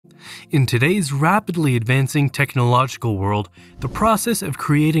In today's rapidly advancing technological world, the process of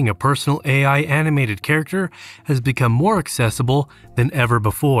creating a personal AI animated character has become more accessible than ever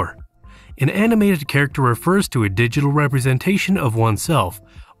before. An animated character refers to a digital representation of oneself,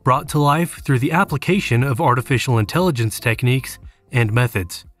 brought to life through the application of artificial intelligence techniques and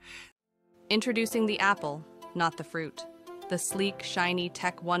methods. Introducing the apple, not the fruit. The sleek, shiny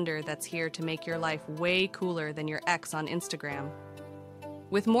tech wonder that's here to make your life way cooler than your ex on Instagram.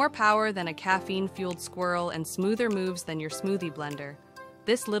 With more power than a caffeine-fueled squirrel and smoother moves than your smoothie blender,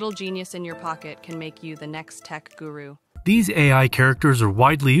 this little genius in your pocket can make you the next tech guru. These AI characters are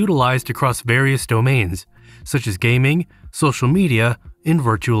widely utilized across various domains, such as gaming, social media, and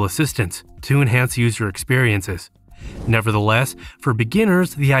virtual assistants, to enhance user experiences. Nevertheless, for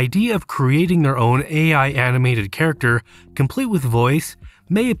beginners, the idea of creating their own AI animated character, complete with voice,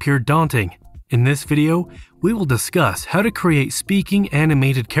 may appear daunting. In this video, we will discuss how to create speaking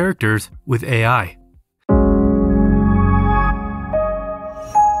animated characters with AI.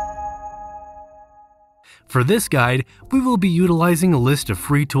 For this guide, we will be utilizing a list of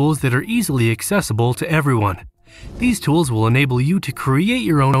free tools that are easily accessible to everyone. These tools will enable you to create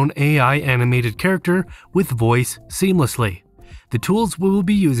your own AI animated character with voice seamlessly. The tools we will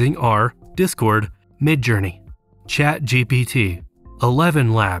be using are Discord, Midjourney, ChatGPT,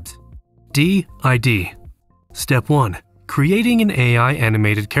 ElevenLabs, DID. Step 1. Creating an AI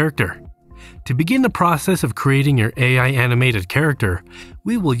animated character. To begin the process of creating your AI animated character,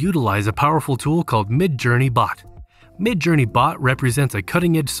 we will utilize a powerful tool called Midjourney Bot. Midjourney Bot represents a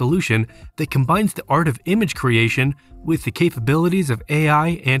cutting-edge solution that combines the art of image creation with the capabilities of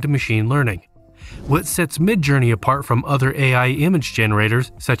AI and machine learning. What sets Midjourney apart from other AI image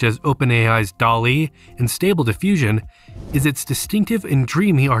generators such as OpenAI's DALL-E and Stable Diffusion is its distinctive and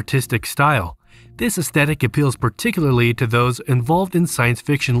dreamy artistic style. This aesthetic appeals particularly to those involved in science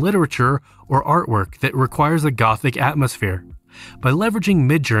fiction literature or artwork that requires a gothic atmosphere. By leveraging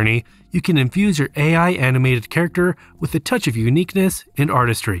Midjourney, you can infuse your AI animated character with a touch of uniqueness and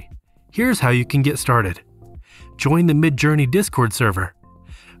artistry. Here's how you can get started. Join the Midjourney Discord server.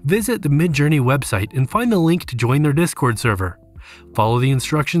 Visit the Midjourney website and find the link to join their Discord server. Follow the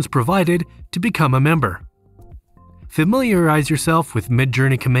instructions provided to become a member. Familiarize yourself with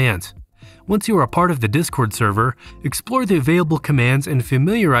Midjourney commands. Once you are a part of the Discord server, explore the available commands and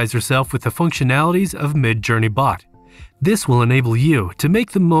familiarize yourself with the functionalities of Midjourney Bot. This will enable you to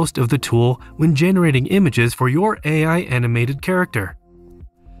make the most of the tool when generating images for your AI animated character.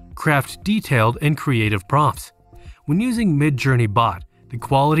 Craft detailed and creative prompts. When using Midjourney Bot, the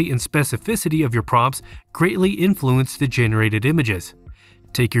quality and specificity of your prompts greatly influence the generated images.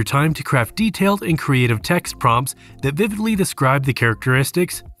 Take your time to craft detailed and creative text prompts that vividly describe the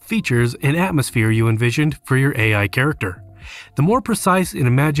characteristics, features, and atmosphere you envisioned for your AI character. The more precise and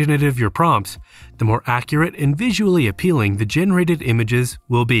imaginative your prompts, the more accurate and visually appealing the generated images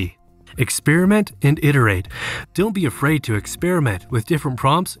will be. Experiment and iterate. Don't be afraid to experiment with different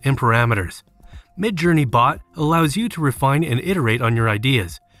prompts and parameters. Midjourney Bot allows you to refine and iterate on your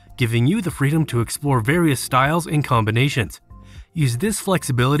ideas, giving you the freedom to explore various styles and combinations. Use this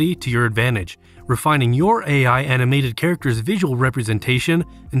flexibility to your advantage, refining your AI animated character's visual representation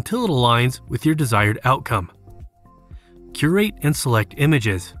until it aligns with your desired outcome. Curate and select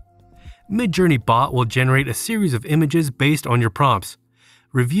images. Midjourney Bot will generate a series of images based on your prompts.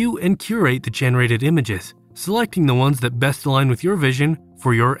 Review and curate the generated images, selecting the ones that best align with your vision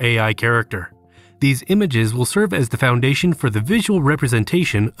for your AI character. These images will serve as the foundation for the visual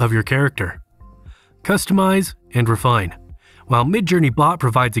representation of your character. Customize and refine. While Midjourney Bot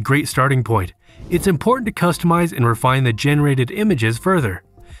provides a great starting point, it's important to customize and refine the generated images further.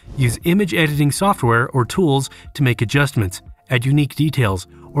 Use image editing software or tools to make adjustments, add unique details,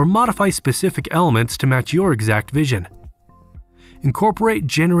 or modify specific elements to match your exact vision. Incorporate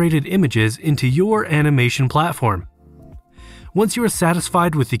generated images into your animation platform. Once you are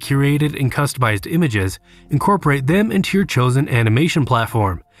satisfied with the curated and customized images, incorporate them into your chosen animation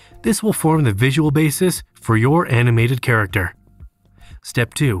platform. This will form the visual basis for your animated character.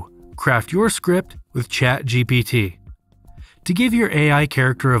 Step 2. Craft your script with ChatGPT. To give your AI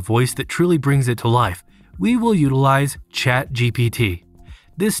character a voice that truly brings it to life, we will utilize ChatGPT.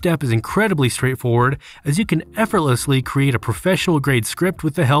 This step is incredibly straightforward, as you can effortlessly create a professional-grade script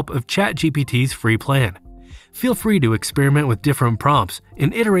with the help of ChatGPT's free plan. Feel free to experiment with different prompts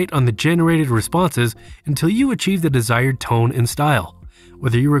and iterate on the generated responses until you achieve the desired tone and style.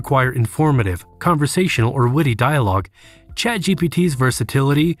 Whether you require informative, conversational, or witty dialogue, ChatGPT's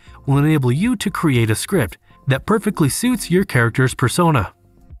versatility will enable you to create a script that perfectly suits your character's persona.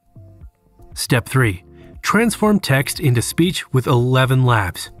 Step 3. Transform text into speech with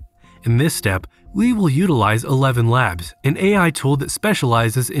ElevenLabs. In this step, we will utilize ElevenLabs, an AI tool that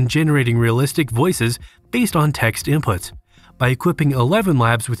specializes in generating realistic voices based on text inputs. By equipping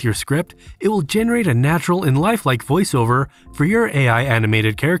ElevenLabs with your script, it will generate a natural and lifelike voiceover for your AI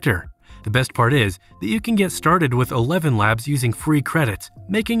animated character. The best part is that you can get started with ElevenLabs using free credits,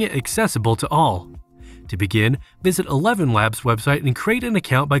 making it accessible to all. To begin, visit ElevenLabs' website and create an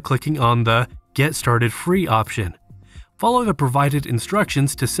account by clicking on the Get Started Free option. Follow the provided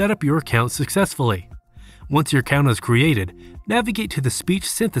instructions to set up your account successfully. Once your account is created, navigate to the speech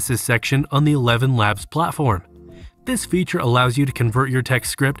synthesis section on the ElevenLabs platform. This feature allows you to convert your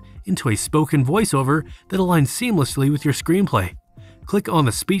text script into a spoken voiceover that aligns seamlessly with your screenplay. Click on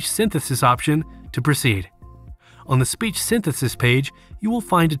the speech synthesis option to proceed. On the speech synthesis page, you will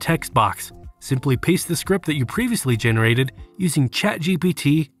find a text box. Simply paste the script that you previously generated using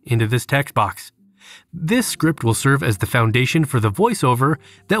ChatGPT into this text box. This script will serve as the foundation for the voiceover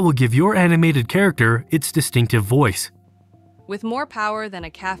that will give your animated character its distinctive voice. With more power than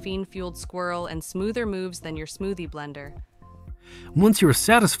a caffeine-fueled squirrel and smoother moves than your smoothie blender. Once you are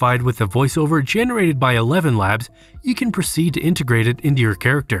satisfied with the voiceover generated by ElevenLabs, you can proceed to integrate it into your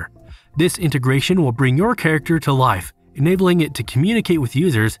character. This integration will bring your character to life, enabling it to communicate with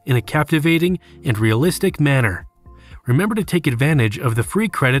users in a captivating and realistic manner. Remember to take advantage of the free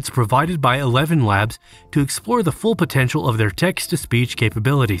credits provided by ElevenLabs to explore the full potential of their text-to-speech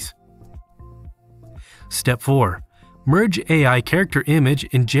capabilities. Step 4. Merge AI character image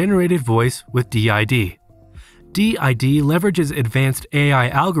and generated voice with DID. DID leverages advanced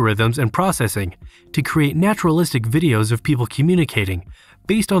AI algorithms and processing to create naturalistic videos of people communicating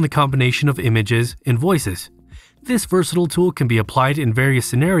based on the combination of images and voices. This versatile tool can be applied in various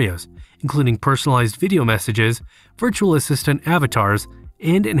scenarios, including personalized video messages, virtual assistant avatars,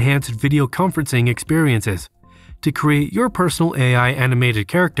 and enhanced video conferencing experiences. To create your personal AI animated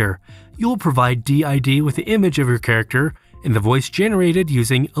character, you will provide DID with the image of your character and the voice generated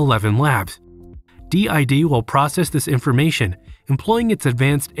using ElevenLabs. DID will process this information, employing its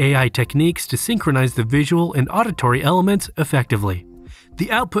advanced AI techniques to synchronize the visual and auditory elements effectively.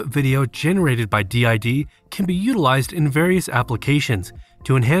 The output video generated by DID can be utilized in various applications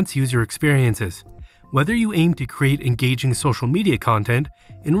to enhance user experiences. Whether you aim to create engaging social media content,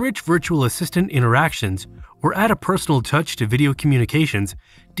 enrich virtual assistant interactions, or add a personal touch to video communications,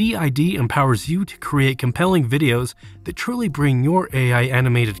 DID empowers you to create compelling videos that truly bring your AI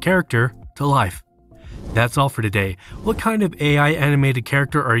animated character to life. That's all for today. What kind of AI animated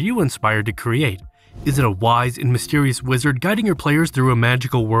character are you inspired to create? Is it a wise and mysterious wizard guiding your players through a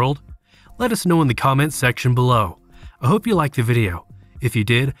magical world? Let us know in the comments section below. I hope you liked the video. If you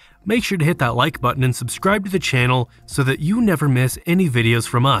did, make sure to hit that like button and subscribe to the channel so that you never miss any videos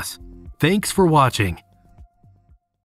from us. Thanks for watching.